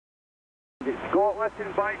Scott, listen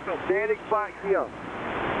back up. Derek back here.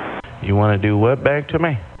 You want to do what back to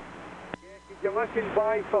me? You listen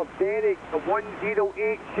by for Derek, the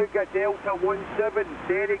 108 Sugar Delta 17.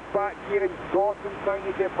 Derek back here in Scotland trying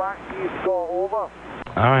to get back to you, Scott. Over.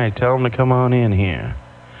 Alright, tell him to come on in here.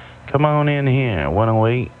 Come on in here,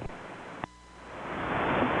 108.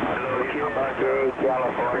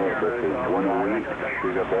 California, this is 108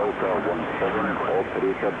 Sugar Delta 17,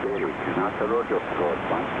 operator Derek. That's a Roger, Scott,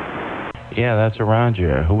 thanks. Yeah, that's a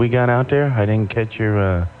Roger. Who we got out there? I didn't catch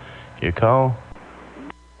your call.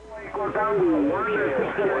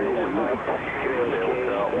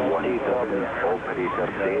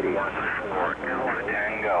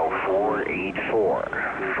 Tango 484.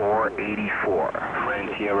 484.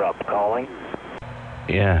 Frontier up, calling.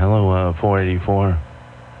 Yeah, hello, 484.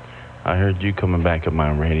 I heard you coming back at my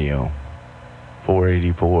radio.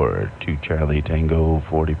 484 to Charlie Tango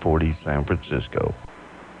 4040 San Francisco.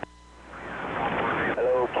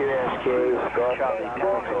 Hello, QSK, Scott. Charlie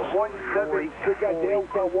Tango 17, Sugar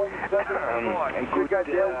Delta 17. Sugar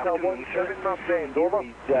Delta 17, my friend. Over.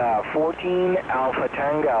 14 Alpha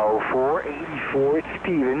Tango 484. It's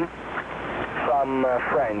Steven from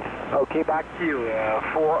France. Okay, back to you.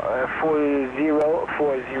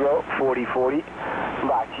 4040.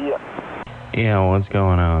 Back to you. Yeah, what's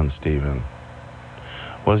going on, Steven?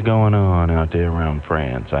 What's going on out there around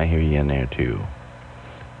France? I hear you in there too.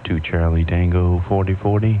 To Charlie Tango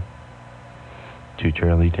 4040. To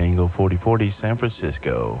Charlie Tango 4040 San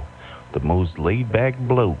Francisco. The most laid-back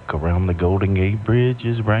bloke around the Golden Gate Bridge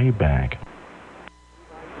is right back.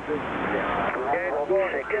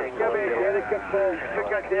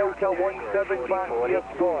 Sugar Delta 17 back here,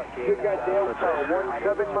 Scott. Sugar Delta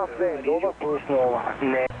 17, my friend. Over.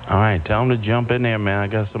 Alright, tell him to jump in there, man. I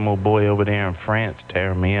got some old boy over there in France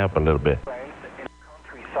tearing me up a little bit.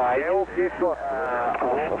 Countryside. Okay, Scott.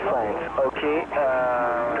 Alpha France. Okay,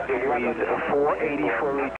 here is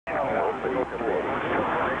 484.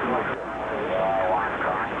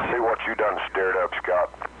 See what you done stirred up, Scott.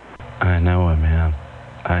 I know it, man.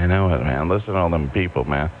 I know it, man. Listen to all them people,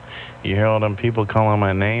 man. You hear all them people calling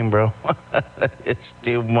my name, bro? It's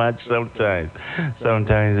too much sometimes.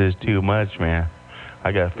 Sometimes it's too much, man.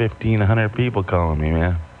 I got 1,500 people calling me,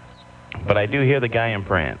 man. But I do hear the guy in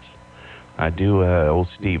France. I do, old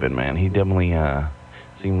Steven, man. He definitely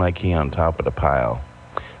seemed like he on top of the pile.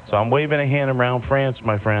 So I'm waving a hand around France,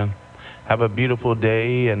 my friend. Have a beautiful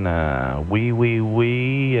day, and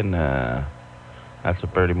wee, and that's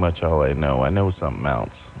pretty much all I know. I know something else.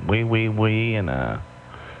 Wee, and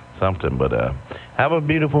something, but have a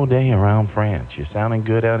beautiful day around France. You're sounding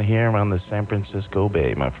good out here around the San Francisco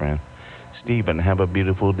Bay, my friend. Stephen, have a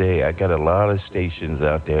beautiful day. I got a lot of stations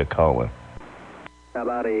out there calling.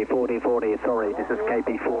 About 4040, sorry, this is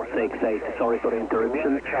KP468, sorry for the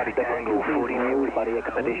interruption. Charlie Tango 40 by the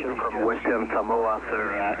expedition from Western Samoa,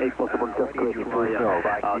 sir. If possible, just click 10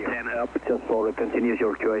 up, just for continues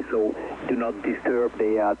your choice, so do not disturb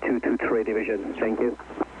the 223 division. Thank you.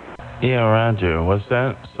 Yeah, Roger. What's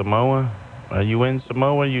that? Samoa? Are you in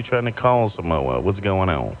Samoa? Or are you trying to call Samoa? What's going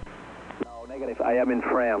on? No, negative. I am in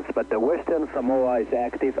France, but the Western Samoa is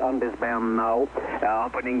active on this band now,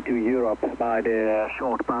 opening to Europe by the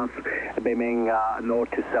short path, beaming north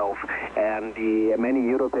to south. And the many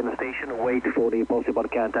European stations wait for the possible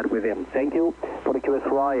contact with him. Thank you for the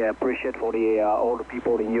QSY. I appreciate for the all the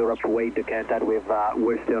people in Europe wait to contact with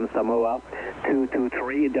Western Samoa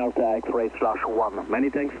 223 Delta X-ray /1. Many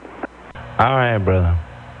thanks. All right, brother.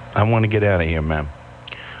 I want to get out of here, man.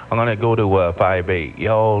 I'm going to go to 58.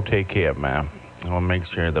 Y'all take care, man. I want to make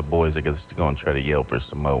sure the boys are going to try to yell for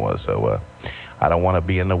Samoa, so I don't want to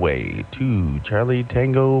be in the way. To Charlie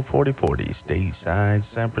Tango 4040, stateside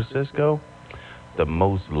San Francisco. The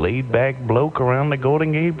most laid-back bloke around the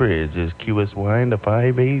Golden Gate Bridge is QSY to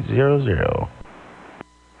 5800.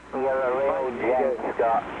 We have a real gent,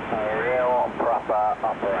 Scott. A real proper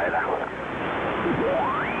operator.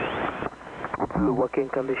 The working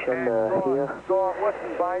condition here is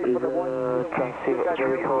transceiver,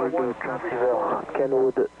 very hard transceiver,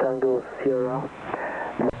 Kenwood Tango Sierra.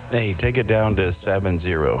 Hey, take it down to 70.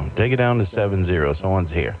 Take it down to 70. Someone's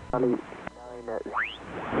here. Station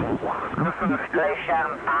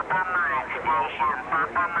Papa Mike,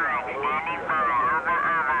 standing by, over.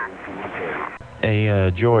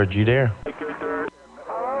 Hey, George, you there?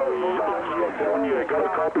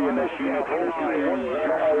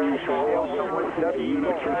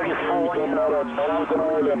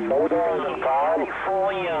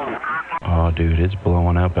 Oh, dude, it's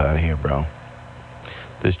blowing up out here, bro.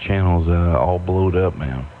 This channel's all blowed up,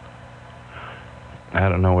 man. I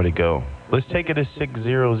don't know where to go. Let's take it to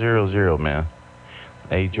 6000, man.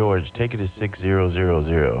 Hey, George, take it to 6000.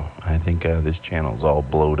 I think this channel's all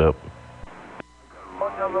blowed up.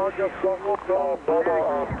 Roger, Scott, no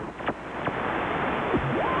problem.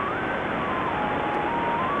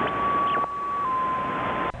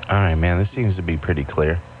 Alright, man, this seems to be pretty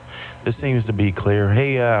clear. This seems to be clear.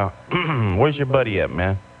 Hey, where's your buddy at,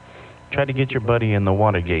 man? Try to get your buddy in the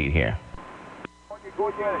Watergate here. Go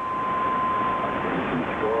get it.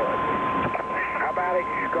 How about it,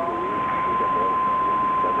 Scott?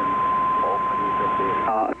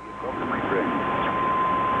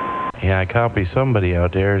 Yeah, I copy somebody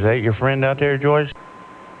out there. Is that your friend out there, George?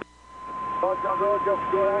 Roger,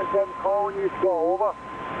 I'm calling you, Scott, over.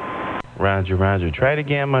 Roger, roger. Try it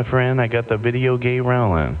again, my friend. I got the video gate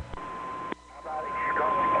rolling. How about it,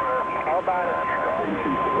 Scott?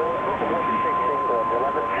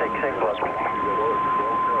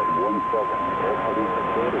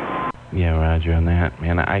 Yeah, roger on that.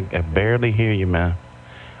 Man, I barely hear you, man.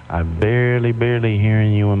 I barely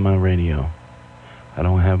hearing you on my radio. I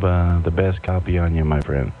don't have the best copy on you, my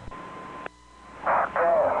friend.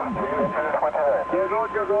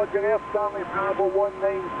 Roger, there, Stanley Bravo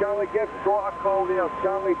 19. Charlie, give Scott a call there.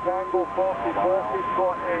 Charlie Tango 40,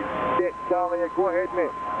 Scott, Charlie, go ahead,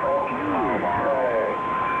 mate.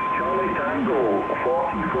 Charlie Tango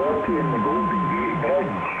 40 in the Golden Gate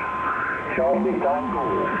Bridge. Charlie Tango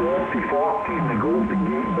 40 in the Golden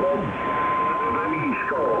Gate Bridge.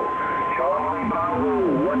 Scott. Charlie Bravo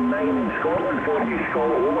 19 in Scotland for you,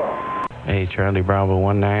 Scott, over. Hey, Charlie Bravo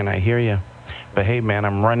 19, I hear you. But hey, man,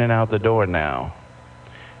 I'm running out the door now.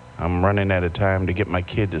 I'm running out of time to get my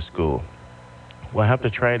kid to school. We'll have to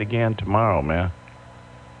try it again tomorrow, man.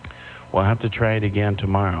 We'll have to try it again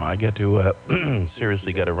tomorrow. I got to,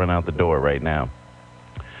 seriously got to run out the door right now.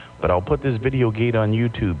 But I'll put this video gate on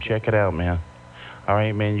YouTube. Check it out, man. All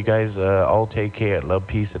right, man, you guys all take care. Love,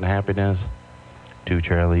 peace, and happiness. To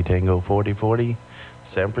Charlie Tango 4040,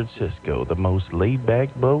 San Francisco, the most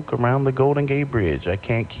laid-back bloke around the Golden Gate Bridge. I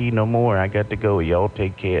can't key no more. I got to go. Y'all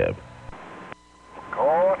take care.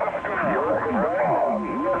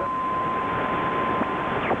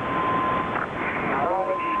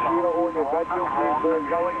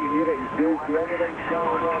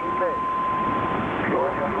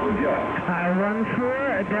 Run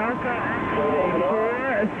 4, Delta,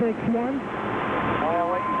 461.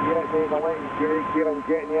 I'll let you get it, mate. I'll let you get it here. I'm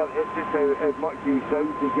getting there. It's just as much as he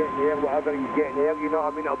sounds to getting there, whatever he's getting there, you know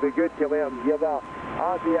what I mean? It'll be good to let him hear that.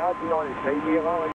 I'll be on his time here,